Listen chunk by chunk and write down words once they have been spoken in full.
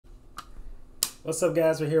What's up,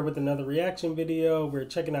 guys? We're here with another reaction video. We're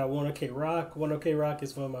checking out 1OK Rock. 1OK Rock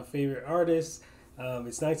is one of my favorite artists.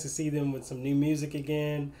 It's nice to see them with some new music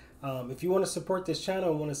again. If you want to support this channel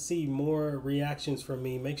and want to see more reactions from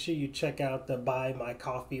me, make sure you check out the Buy My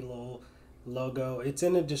Coffee little logo. It's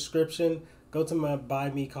in the description. Go to my Buy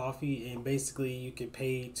Me Coffee and basically you can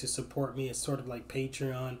pay to support me. It's sort of like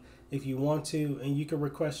Patreon if you want to, and you can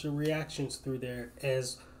request your reactions through there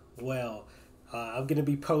as well. I'm going to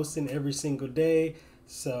be posting every single day.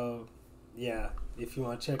 So, yeah, if you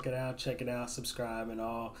want to check it out, subscribe and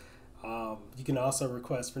all. You can also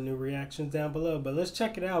request for new reactions down below. But let's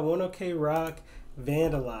check it out. 1OK Rock,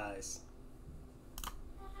 Vandalize.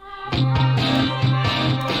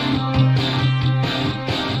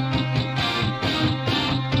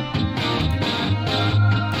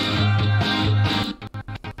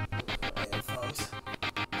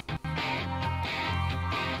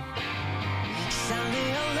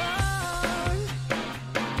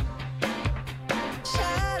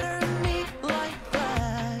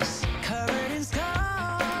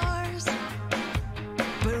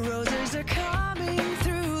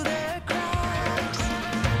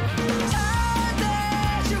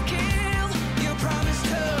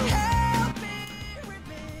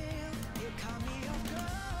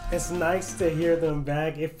 It's nice to hear them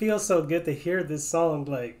back. It feels so good to hear this song.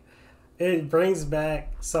 Like, it brings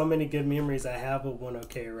back so many good memories I have with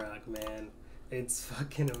 1OK Rock, man. It's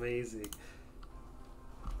fucking amazing.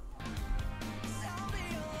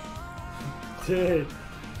 Dude.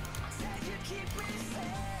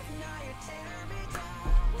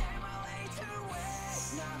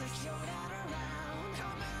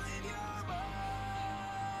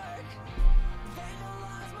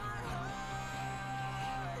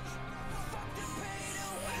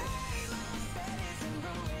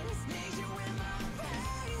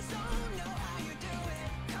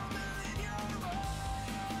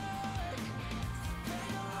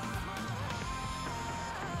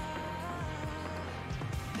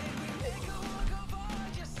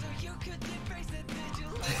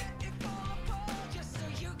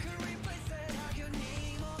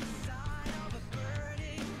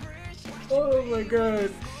 Oh my god.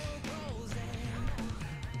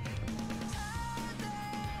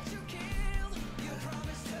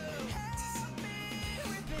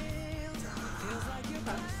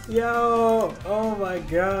 Yo, oh my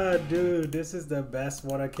god, dude, this is the best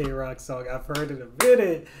 1OK Rock song I've heard in a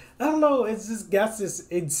minute. I don't know, it's just got this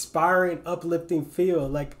inspiring, uplifting feel.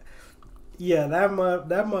 Like, yeah, that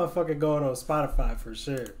motherfucker going on Spotify for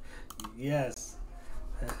sure. Yes.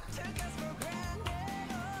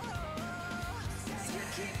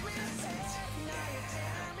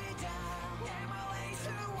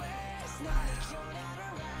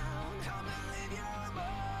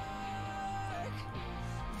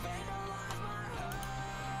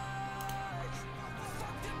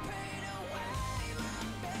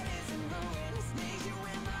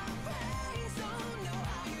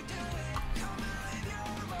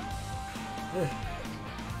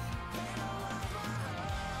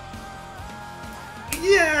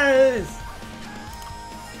 Yes!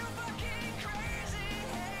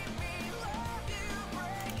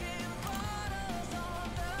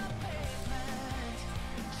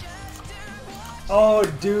 Oh,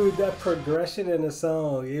 dude, that progression in the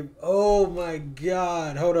song. Oh my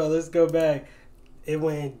god. Hold on, let's go back. It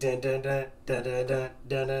went dun dun dun dun dun dun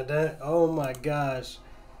dun dun dun. Oh my gosh.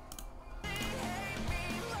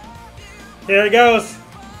 Here it goes.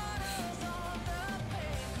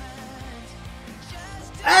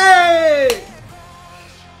 Hey!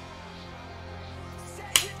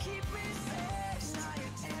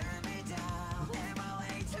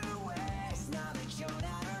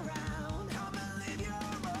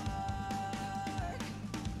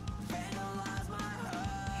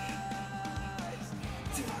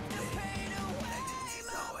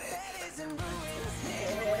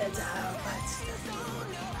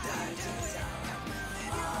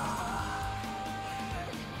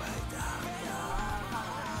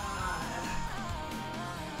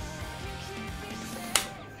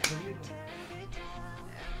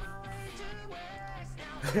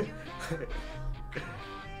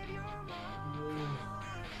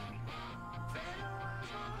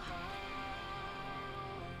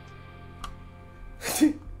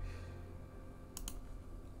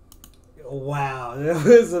 Wow, that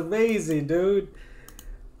was amazing, dude.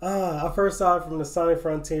 I first saw it from the Sonic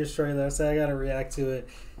Frontiers trailer. I said I gotta react to it.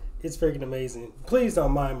 It's freaking amazing. Please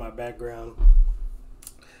don't mind my background.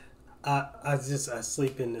 I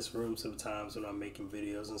sleep in this room sometimes when I'm making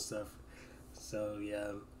videos and stuff. So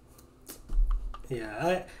yeah.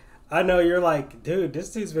 I know you're like, dude,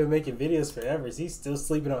 this dude's been making videos forever. Is he still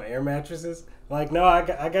sleeping on air mattresses? Like, no, I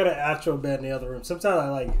got an actual bed in the other room.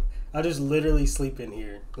 Sometimes I just literally sleep in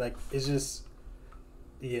here. Like, it's just,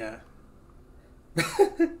 yeah.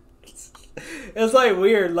 It's like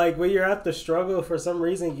weird. Like when you're at the struggle, for some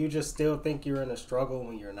reason, you just still think you're in a struggle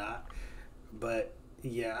when you're not. But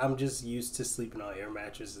yeah, I'm just used to sleeping on air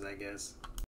mattresses, I guess.